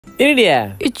Ini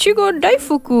dia ICHIGO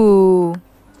DAIFUKU.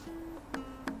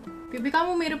 Pipi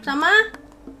kamu mirip sama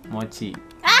mochi.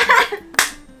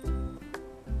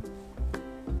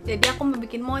 Jadi aku mau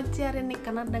bikin mochi hari ini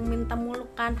karena ada yang minta mulu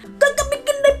kan. Kakak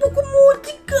bikin daifuku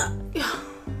mochi kak. Ya.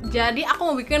 Jadi aku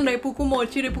mau bikin daifuku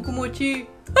mochi.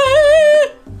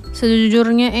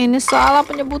 Sejujurnya ini salah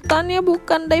penyebutannya,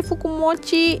 bukan daifuku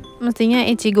mochi. Mestinya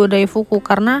ICHIGO DAIFUKU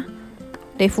karena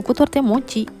daifuku tuh artinya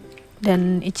mochi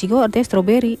dan ichigo artinya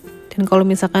strawberry. Dan kalau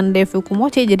misalkan daifuku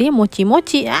mochi jadinya mochi.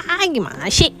 Gimana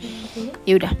sih?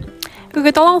 Yaudah,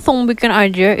 kita langsung bikin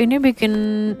aja. Ini bikin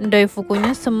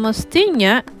daifukunya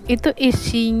semestinya itu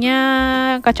isinya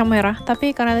kacang merah,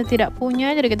 tapi karena tidak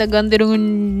punya jadi kita ganti dengan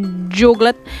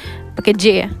coklat pakai J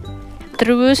ya.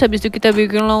 Terus habis itu kita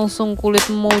bikin langsung kulit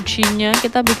mochinya,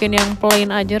 kita bikin yang plain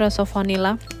aja rasa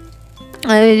vanilla.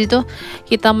 Habis itu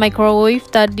kita microwave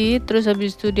tadi, terus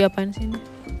habis itu diapain sini?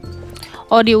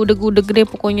 Oh, di udeg-udeg deh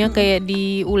pokoknya, kayak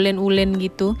di ulen-ulen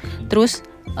gitu. Terus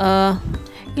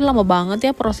ini lama banget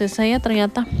ya prosesnya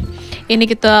ternyata. Ini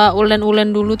kita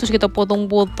ulen-ulen dulu, terus kita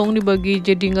potong-potong dibagi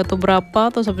jadi nggak tahu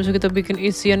berapa. Terus habis itu kita bikin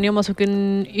isiannya,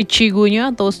 masukin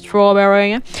ichigonya atau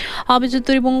strawberry-nya. Habis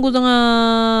itu dibungkus dengan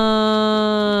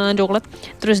coklat.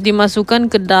 Terus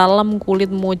dimasukkan ke dalam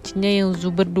kulit mochinya yang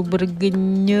super-duper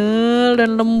kenyal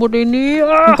dan lembut ini.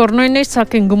 Karena ini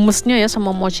saking gemesnya ya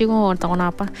sama mochi, gue nggak tahu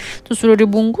kenapa. Terus sudah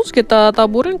dibungkus, kita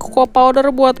taburin cocoa powder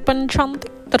buat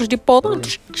pencantik. Terus dipotong,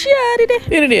 jadi deh.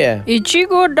 Ini dia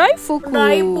ICHIGO DAIFUKU.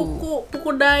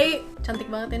 Buku dai. Cantik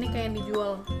banget ini, kayak yang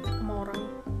dijual sama orang.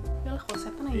 Yalah, kalau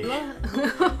setan yang jual.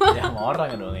 ya sama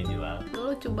orang dong yang jual.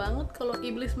 Lucu banget kalau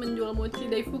iblis menjual mochi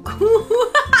daifuku.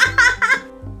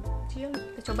 Yuk,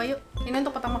 kita coba yuk. Ini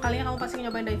untuk pertama kalinya kamu pasti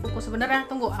nyobain daifuku. Sebenarnya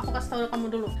tunggu, aku kasih tahu kamu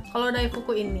dulu. Kalau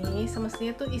daifuku ini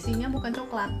semestinya tuh isinya bukan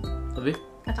coklat, Tapi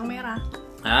kacang merah.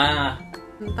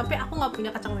 Tapi aku nggak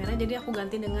punya kacang merah, jadi aku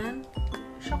ganti dengan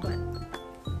coklat.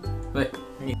 Weh,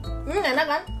 ini Enak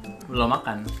kan? belum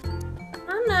makan.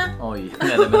 Mana? Oh iya,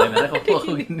 nggak ada merah-merah kok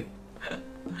gini.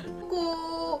 Aku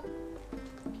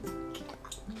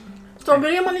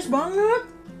strawberry-nya manis banget.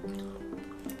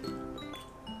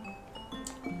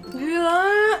 Gila.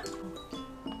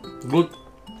 Good.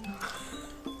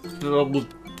 Good.